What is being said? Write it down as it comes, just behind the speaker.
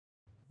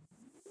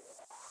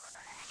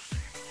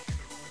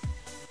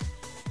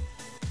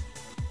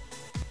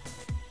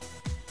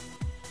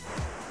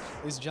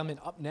Ladies and gentlemen,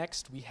 up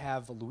next we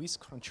have Luis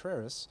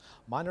Contreras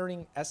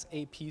monitoring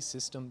SAP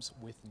Systems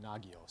with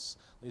Nagios.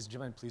 Ladies and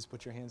gentlemen, please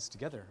put your hands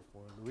together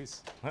for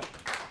Luis.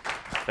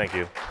 Thank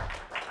you.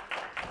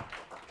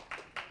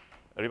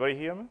 Everybody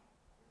hear me?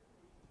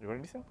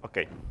 Everybody listen?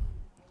 Okay.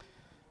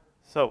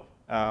 So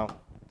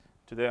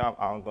today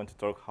I'm going to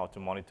talk how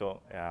to monitor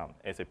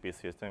SAP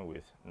system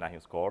with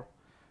Nagios Core.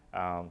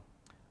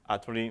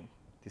 Actually,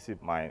 this is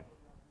my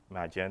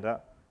agenda.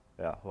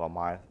 Who am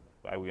I?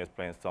 I will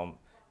explain some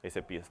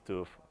SAP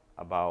stuff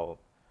about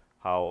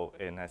how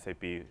an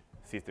SAP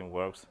system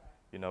works,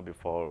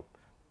 before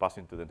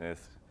passing to the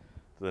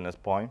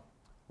next point.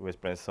 We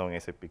explain some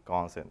SAP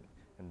concept,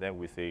 and then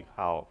we see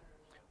how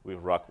we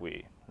rock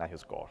with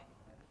Nagios Core.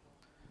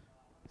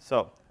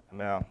 So I'm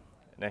a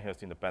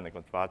Nagios independent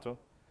contractor.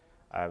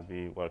 I'll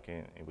be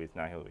working with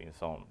Nagios in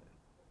some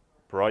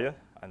project.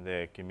 I'm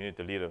the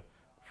community leader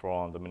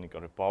from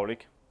Dominican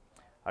Republic.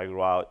 I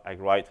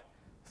write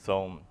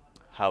some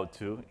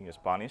how-to in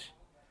Spanish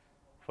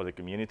for the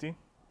community,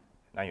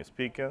 Nagios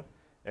speaker,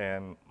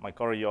 and my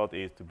current job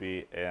is to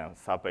be a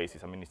SAP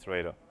Basis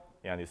Administrator,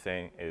 and the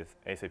same is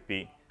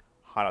SAP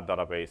HANA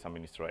Database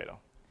Administrator.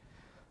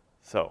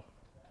 So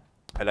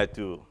I like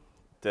to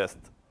test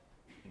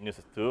new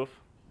stuff.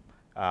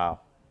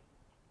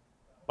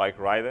 Bike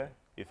rider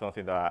is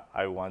something that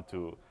I want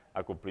to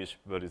accomplish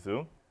very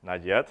soon,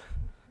 not yet,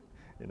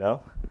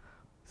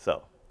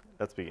 So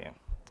let's begin.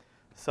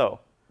 So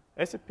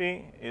SAP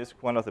is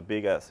one of the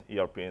biggest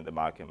ERP in the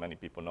market. Many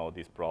people know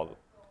this product.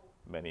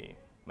 Many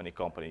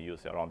companies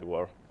use it around the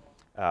world.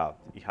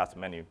 It has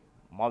many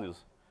modules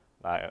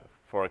like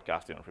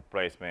forecasting,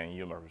 replacement,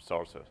 human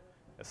resources,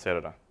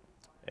 etc.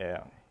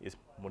 It's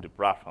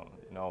multi-platform.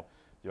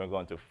 You're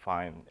going to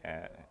find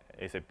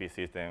SAP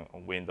system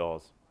on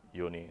Windows,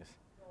 Unix,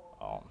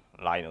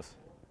 Linux,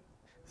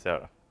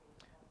 etc.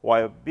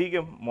 While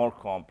bigger, more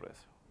complex.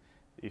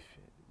 It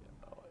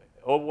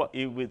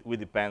will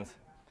depend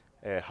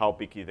how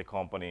big is the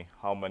company,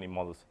 how many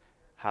models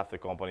has the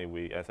company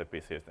with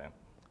SAP system.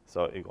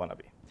 So it's gonna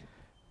be.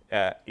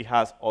 It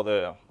has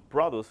other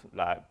products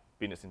like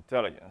business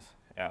intelligence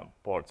and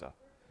portal.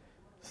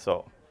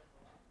 So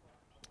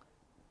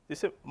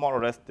this is more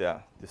or less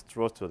the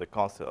structure, the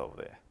concept of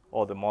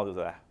all the models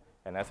that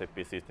an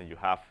SAP system you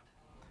have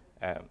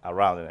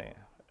around it,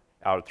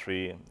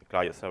 R3,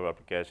 client server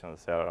application,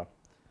 etc.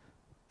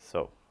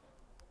 So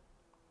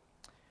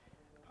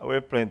I will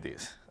explain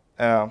this.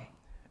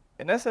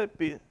 An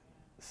SAP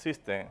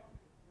system,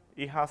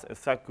 it has a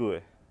SAP.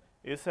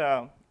 It's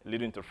a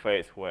little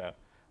interface where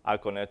I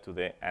connect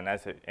to an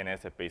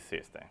SAP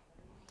system.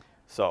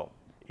 So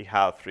it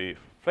has three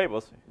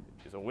flavors.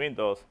 It's a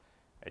Windows,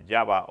 a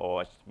Java,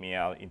 or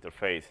HTML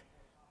interface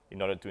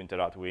in order to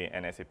interact with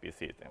an SAP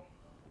system.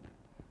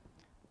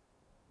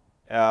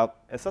 A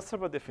SAP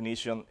server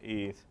definition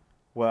is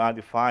where I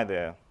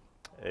define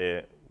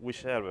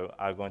which server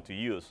I'm going to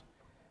use,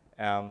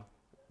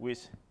 which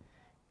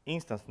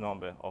instance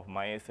number of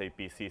my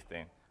SAP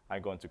system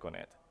I'm going to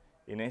connect.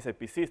 In an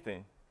SAP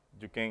system,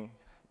 you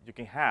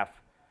can have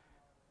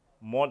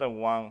more than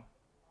one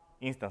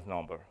instance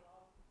number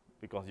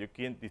because you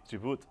can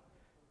distribute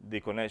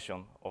the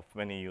connection of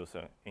many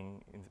users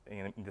in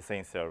the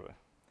same server.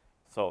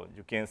 So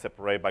you can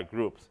separate by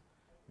groups.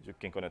 You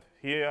can connect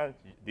here.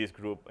 This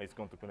group is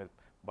going to connect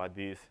by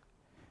this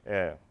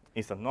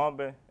instance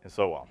number, and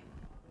so on.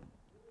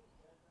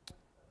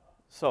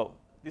 So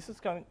this is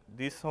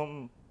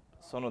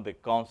some of the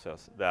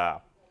concepts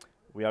that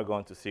we are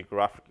going to see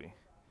graphically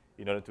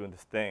in order to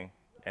understand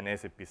an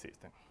SAP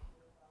system.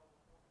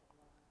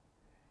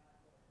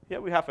 Here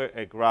we have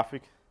a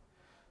graphic.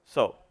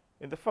 So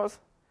in the first,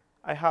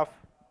 I have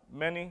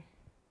many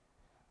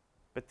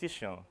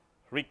petition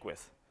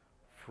requests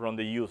from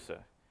the user.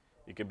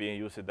 It can be a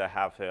user that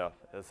has a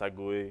SAP.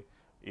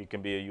 It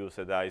can be a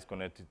user that is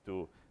connected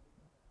to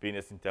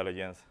business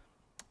intelligence,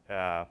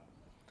 a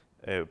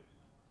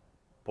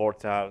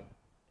portal,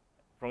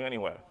 from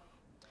anywhere.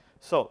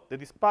 So the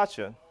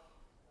dispatcher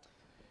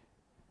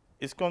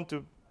is going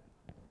to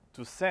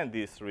send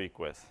this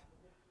request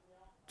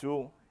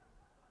to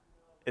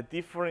a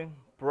different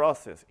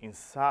process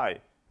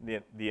inside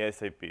the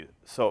SAP.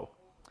 So,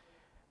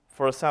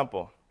 for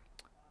example,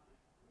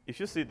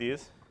 if you see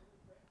this,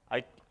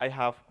 I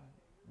have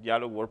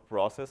yellow word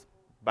process,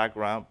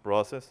 background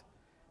process,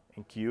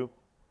 and cube,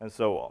 and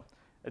so on.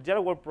 A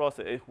yellow word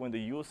process is when the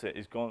user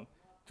is going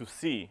to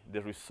see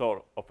the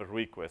result of a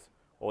request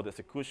or the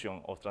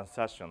execution of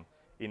transaction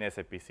in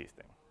SAP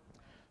system.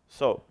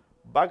 So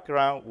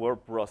background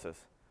word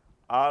process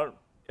are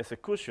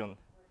execution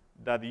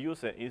that the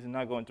user is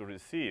not going to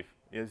receive,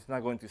 is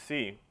not going to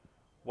see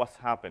what's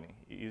happening.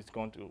 It's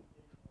going to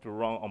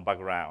run on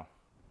background.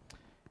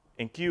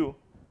 And queue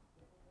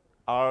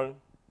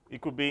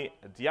it could be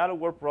a dialog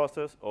word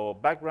process or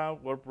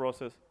background word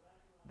process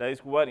that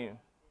is waiting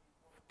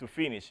to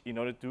finish in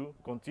order to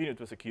continue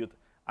to execute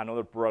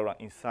another program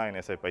inside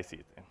an SAP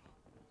system.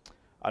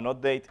 An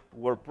update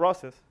word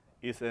process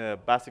is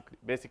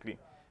basically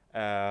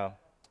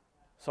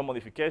some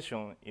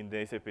modification in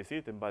the SAP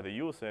system by the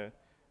user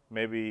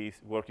maybe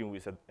it's working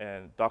with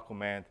a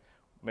document,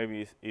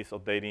 maybe it's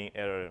updating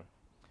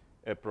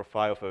a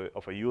profile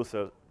of a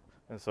user,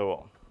 and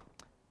so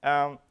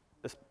on.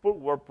 The spur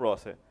word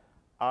process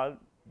are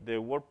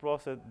the word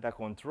process that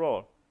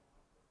control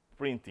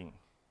printing.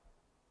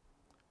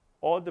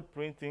 All the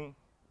printing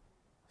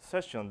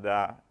sessions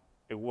that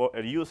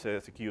a user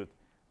executes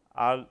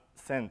are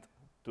sent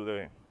to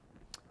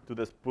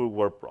the spur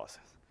word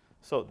process.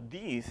 So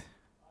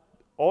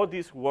all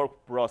these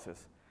work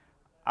processes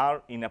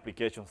are in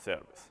application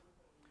service.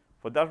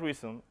 For that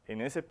reason,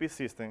 in SAP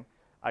System,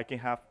 I can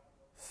have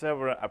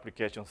several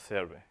application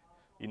servers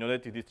in order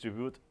to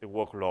distribute the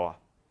workload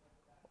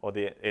of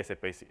the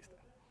SAP system.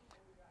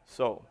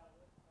 So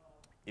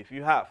if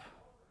you have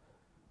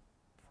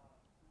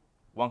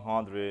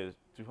 100,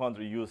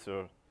 200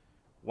 users,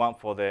 one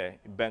for the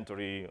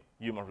inventory,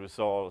 human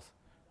resource,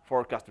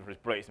 forecasting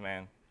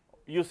replacement,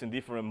 using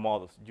different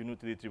models, you need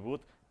to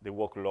distribute the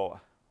workload.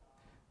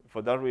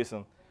 For that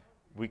reason,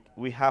 we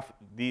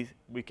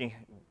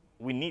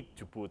need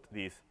to put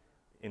this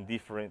in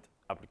different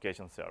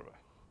application servers.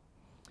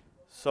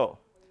 So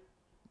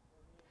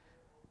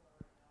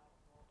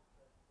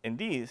in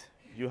this,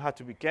 you have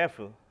to be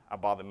careful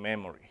about the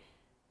memory,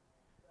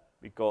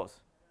 because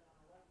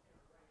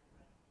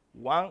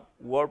one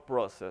word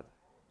process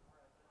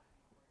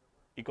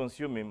is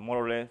consuming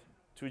more or less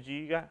 2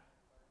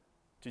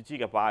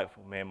 gigabytes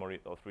of memory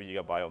or 3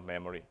 gigabytes of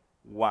memory,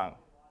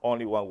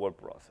 only one word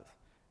process.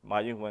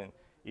 Imagine when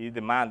it's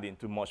demanding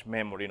too much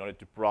memory in order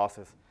to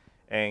process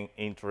and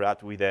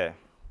interact with the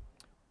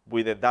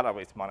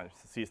database management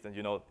system.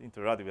 You know,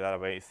 interact with the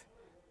database,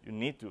 you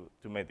need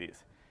to make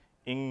this.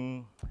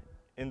 In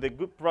the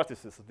good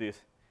practices of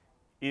this,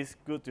 it's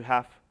good to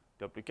have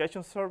the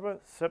application server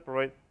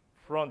separate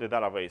from the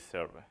database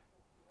server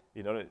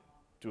in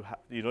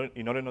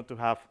order not to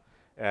have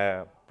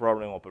a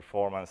problem of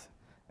performance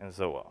and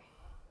so on.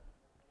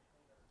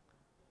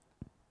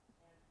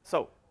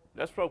 So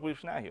let's work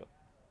with Nagios.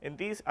 In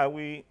this, I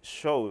will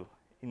show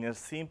in a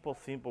simple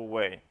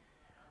way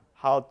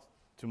how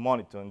to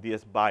monitor in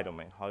this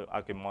environment, how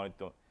I can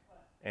monitor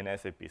an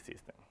SAP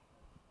system.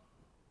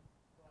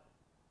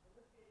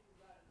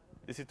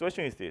 The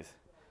situation is this.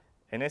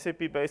 An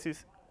SAP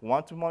Basis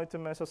wants to monitor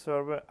message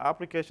server,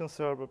 application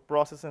server,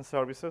 processing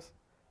services,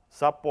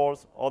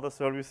 supports other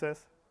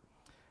services,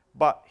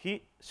 but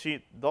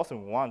she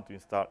doesn't want to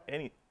install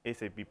any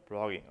SAP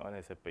plugin on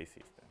SAP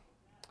system.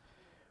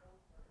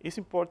 It's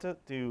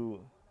important to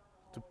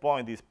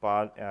point this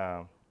part.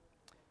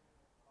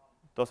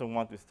 Doesn't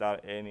want to install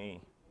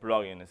any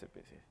plugin in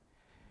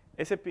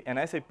SAP.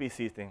 An SAP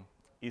system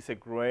is a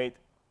great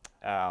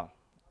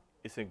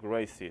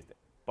system,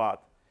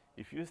 but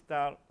if you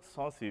install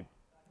something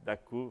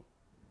that could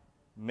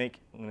make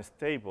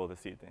unstable the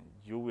system,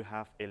 you will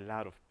have a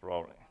lot of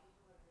problems.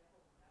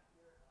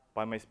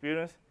 By my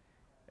experience,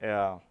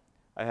 I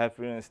have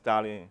been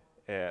installing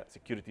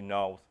security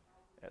nodes,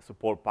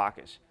 support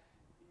package,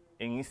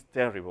 and it's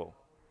terrible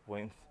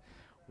when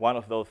one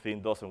of those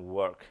things doesn't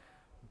work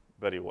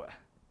very well.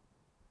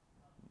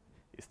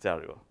 It's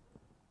terrible.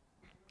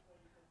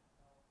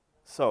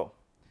 So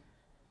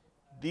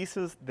this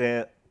is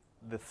the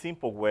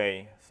simple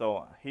way.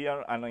 So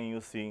here I'm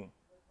using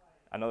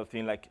another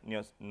thing like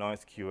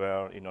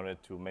NoSQL in order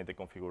to make the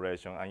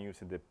configuration. I'm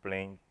using the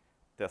plain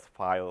test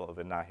file of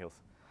the Nagios.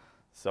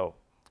 So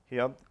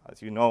here,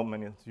 as you know,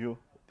 many of you,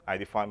 I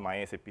define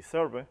my SAP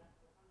server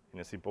in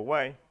a simple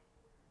way.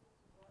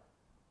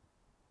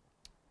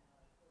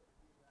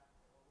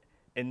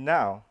 And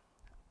now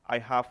I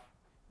have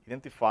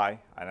identified,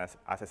 as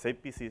a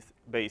SAP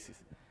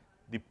basis,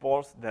 the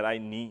ports that I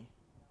need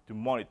to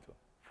monitor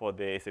for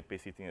the SAP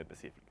system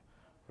specific.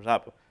 For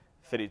example,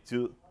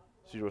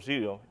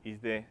 3200 is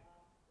the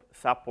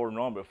support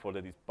number for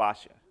the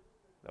dispatcher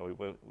that we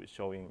were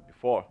showing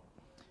before.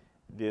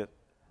 The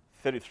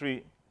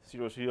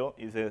 3300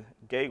 is a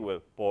gateway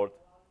port,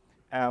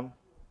 and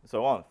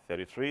so on.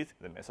 33 is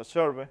the message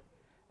server,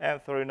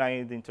 and 39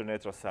 is the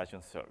internet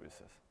transaction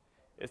services.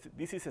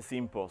 This is a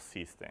simple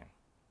system.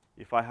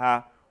 If I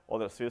have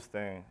other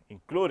systems,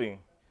 including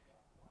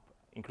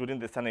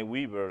the SAP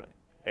Netweaver,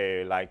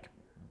 like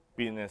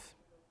business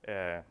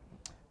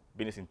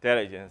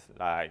intelligence,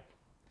 like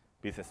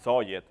business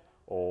object,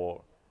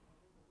 or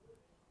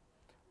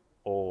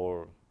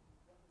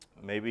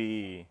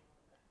maybe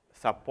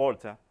SAP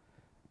Portal,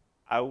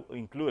 I will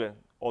include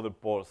other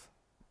ports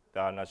that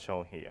are not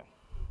shown here.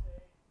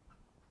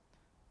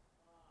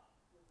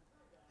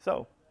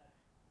 So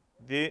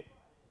the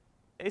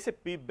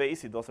SAP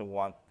Basis doesn't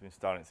want to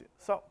install it.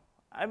 So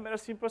I made a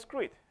simple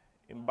script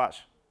in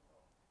Bash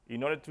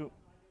in order to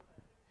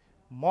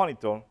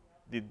monitor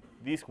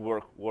this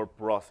word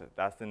process.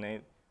 That's the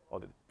name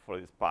for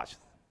this patch.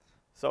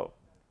 So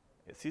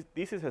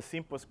this is a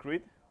simple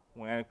script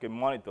when I can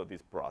monitor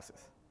this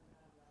process.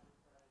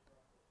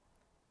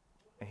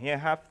 And here I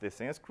have the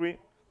same script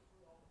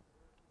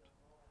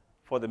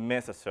for the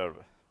message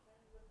server.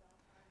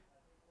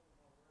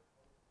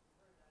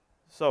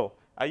 So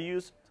I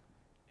used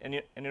an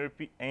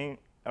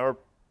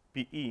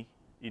RPE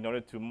in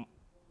order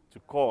to to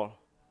call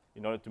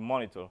in order to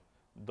monitor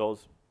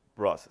those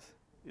processes.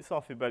 It's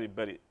something very,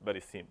 very,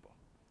 very simple.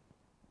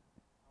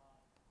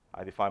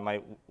 I define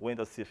my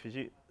Windows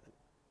CFG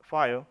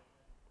file.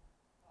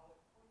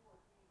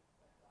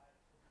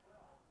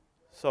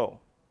 So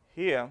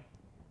here,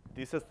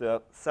 this is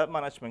the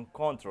self-management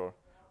control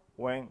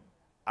when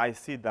I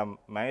see that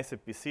my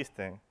SAP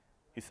system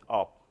is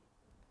up.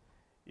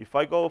 If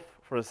I go,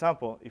 for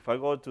example, if I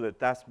go to the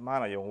Task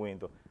Manager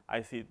window,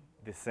 I see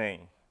the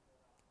same.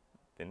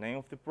 The name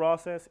of the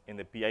process and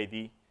the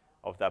PID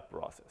of that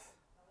process.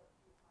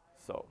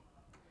 So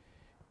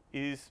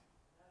is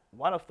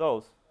one of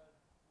those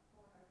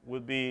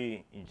would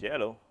be in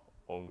yellow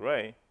or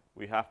gray,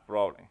 we have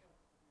problem.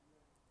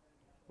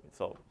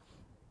 So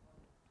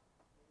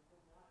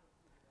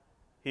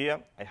here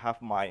I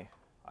have my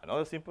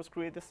another simple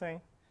script the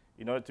same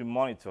in order to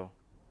monitor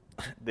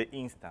the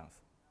instance.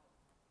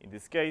 In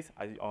this case,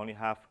 I only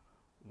have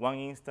one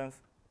instance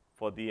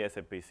for the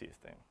SAP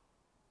system.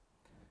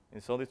 In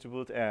so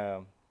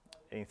distributed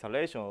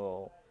installation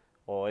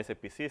or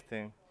SAP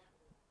system,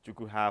 you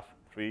could have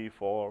 3,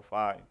 4,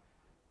 5,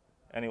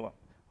 anyone,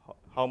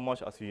 how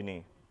much as you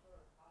need.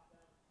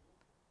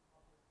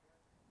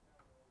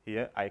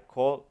 Here I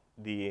call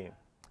the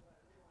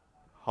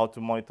how to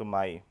monitor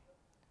my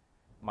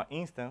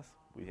instance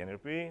with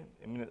NLP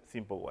in a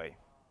simple way.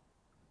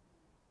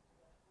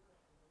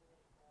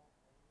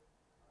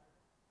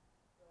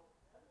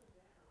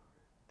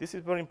 This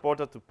is very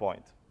important to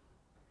point.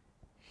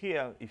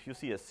 Here, if you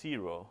see a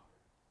 0,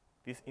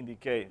 this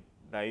indicates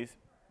that is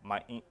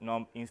my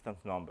instance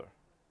number.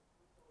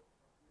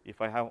 If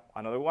I have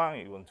another one,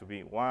 it wants to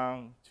be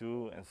 1,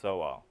 2, and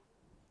so on.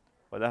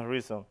 For that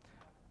reason,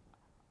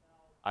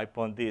 I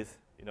point this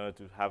in order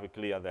to have it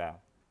clear that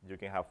you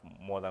can have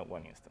more than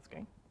one instance.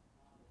 Okay?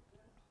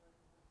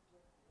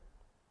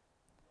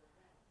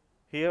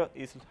 Here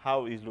is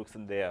how it looks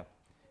in there.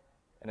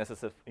 And as I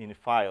said, in the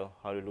file,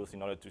 how it looks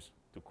in order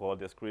to call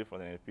the script for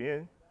the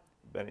NLP.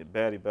 Very,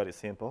 very, very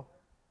simple.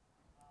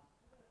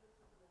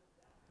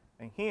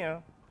 And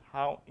here,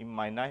 how in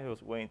my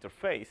Nagios web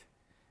interface,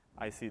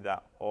 I see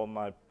that all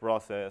my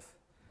processes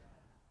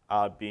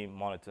are being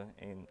monitored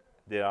and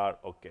they are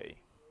OK.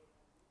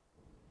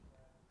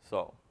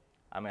 So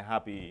I'm a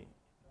happy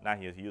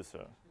Nagios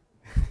user.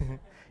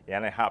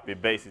 And a happy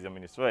Basis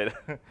administrator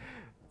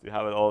to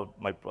have all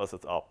my process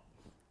up.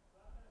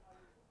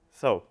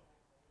 So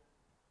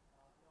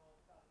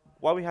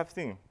what we have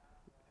seen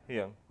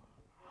here,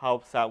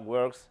 how SAP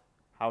works,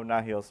 how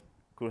Nagios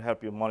could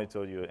help you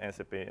monitor your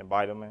SAP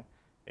environment,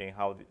 and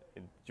how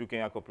you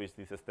can accomplish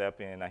this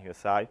step in Nagios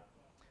side.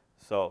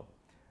 So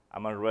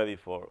I'm ready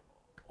for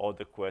all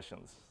the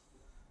questions.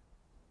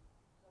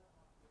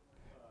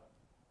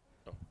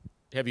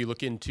 Have you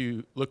looked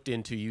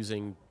into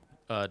using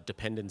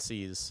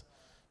dependencies?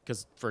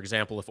 Because, for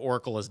example, if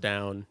Oracle is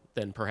down,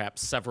 then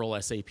perhaps several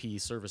SAP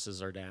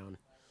services are down.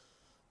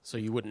 So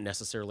you wouldn't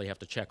necessarily have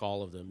to check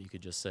all of them. You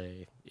could just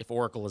say, if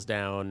Oracle is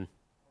down,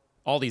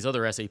 all these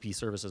other SAP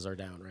services are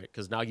down, right?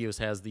 Because Nagios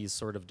has these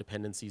sort of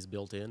dependencies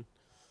built in,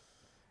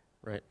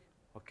 right?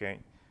 OK.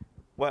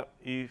 Well,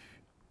 if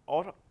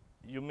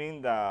you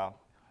mean the,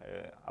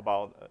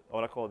 about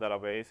Oracle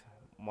database,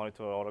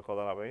 monitor Oracle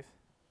database?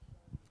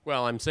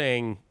 Well, I'm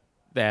saying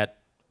that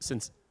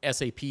since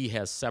SAP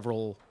has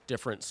several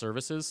different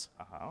services,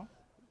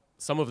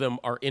 some of them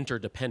are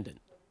interdependent.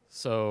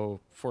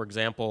 So, for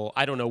example,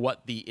 I don't know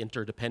what the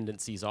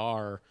interdependencies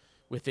are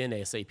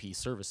within SAP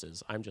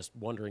services. I'm just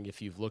wondering if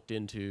you've looked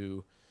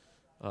into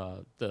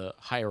the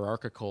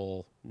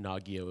hierarchical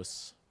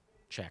Nagios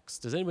checks.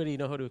 Does anybody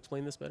know how to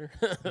explain this better?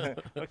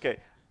 OK,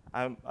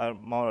 I'm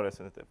more or less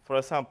in it. For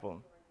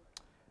example,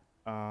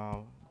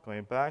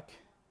 going back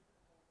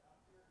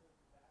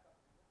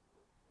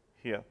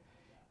here,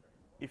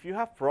 if you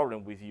have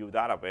problem with your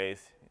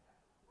database,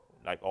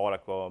 like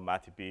Oracle,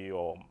 MATP,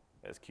 or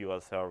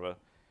SQL Server,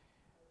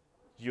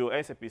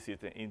 your SAP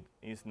system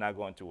is not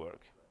going to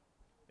work.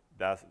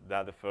 That's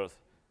the first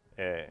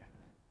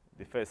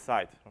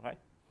site, right?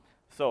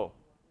 So,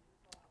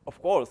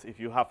 of course, if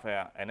you have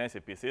an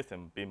SAP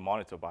system being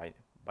monitored by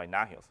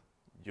Nagios,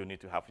 you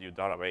need to have your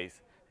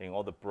database and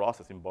all the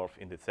process involved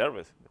in the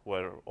service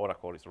where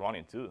Oracle is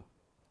running too.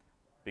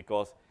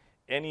 Because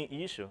any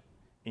issue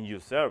in your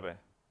server,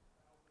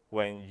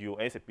 when your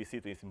SAP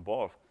system is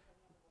involved,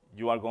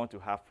 you are going to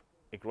have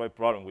a great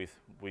problem with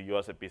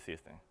your SAP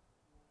system.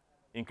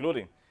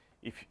 Including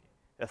if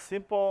a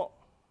simple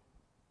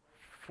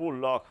full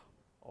log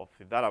of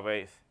the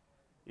database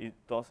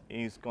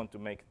is going to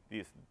make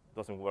this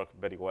doesn't work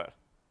very well.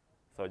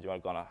 So you are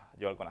gonna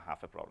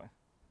have a problem.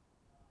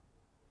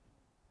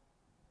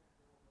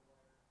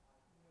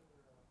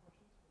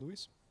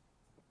 Luis?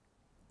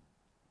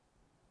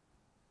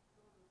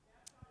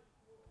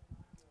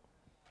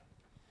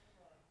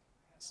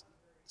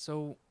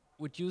 So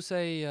would you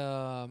say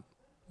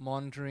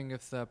monitoring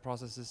if the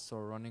processes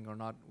are running or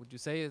not, would you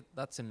say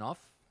that's enough?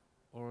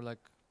 Or like,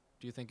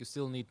 do you think you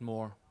still need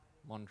more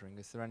monitoring?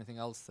 Is there anything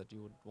else that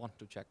you would want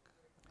to check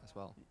as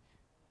well?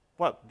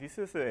 Well, this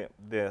is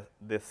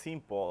the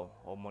simple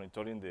of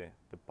monitoring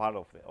the part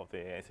of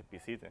the SAP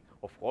system.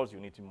 Of course, you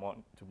need to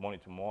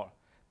monitor more.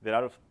 There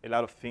are a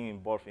lot of things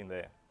involved in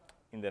the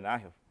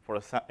Nagios.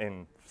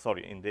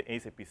 In the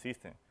SAP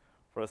system.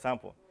 For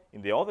example,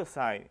 in the other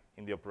side,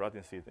 in the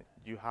operating system,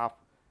 you have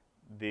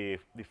the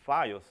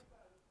files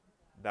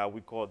that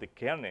we call the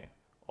kernel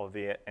of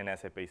an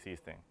SAP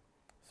system.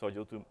 So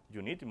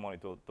you need to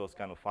monitor those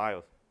kind of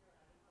files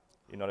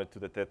in order to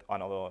detect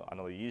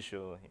another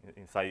issue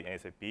inside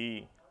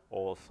SAP,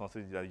 or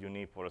something that you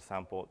need. For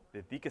example,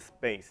 the disk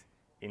space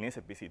in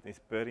SAP system is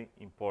very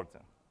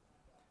important,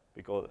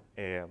 because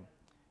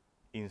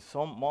in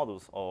some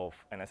models of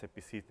an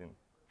SAP system,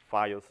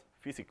 files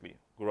physically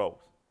grow,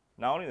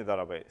 not only in the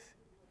database,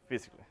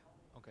 physically.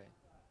 Okay.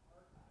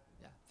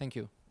 Yeah, thank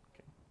you.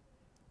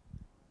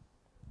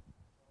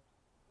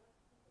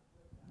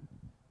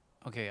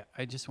 Okay,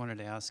 I just wanted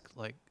to ask,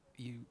 like,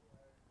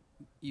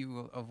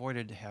 you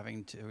avoided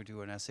having to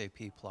do an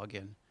SAP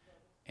plugin,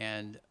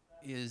 and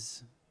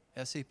is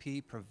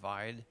SAP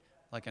provide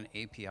like an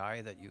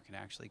API that you can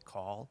actually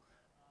call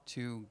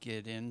to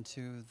get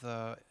into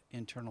the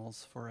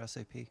internals for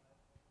SAP?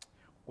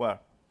 Well,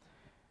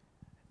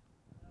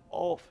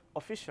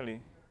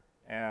 officially,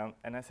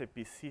 an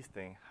SAP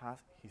system has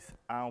its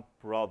own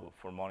product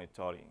for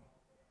monitoring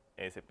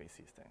SAP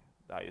system.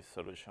 That is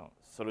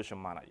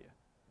Solution Manager.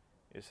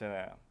 It's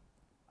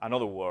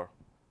another word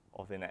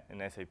of an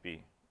SAP.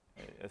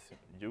 It's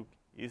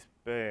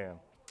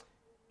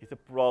a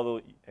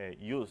product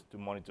used to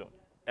monitor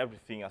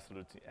everything,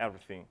 absolutely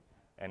everything,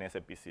 in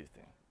SAP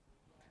system.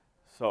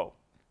 So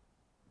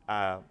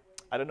I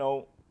don't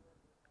know.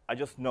 I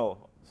just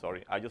know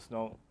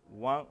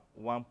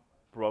one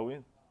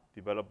program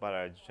developed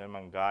by a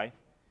German guy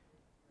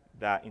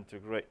that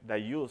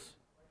use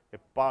a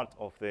part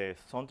of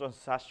some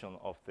transaction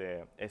of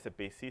the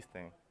SAP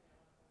system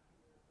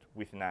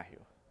with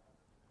Nagios.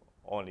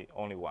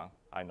 Only one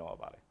I know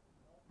about it.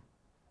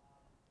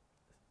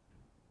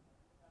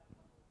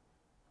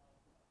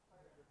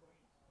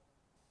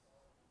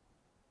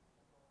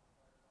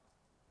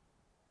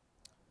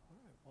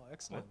 Well,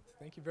 excellent.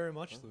 Thank you very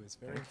much, Luis.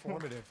 Very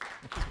informative.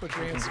 Please put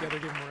your hands together,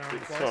 give him a round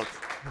of applause.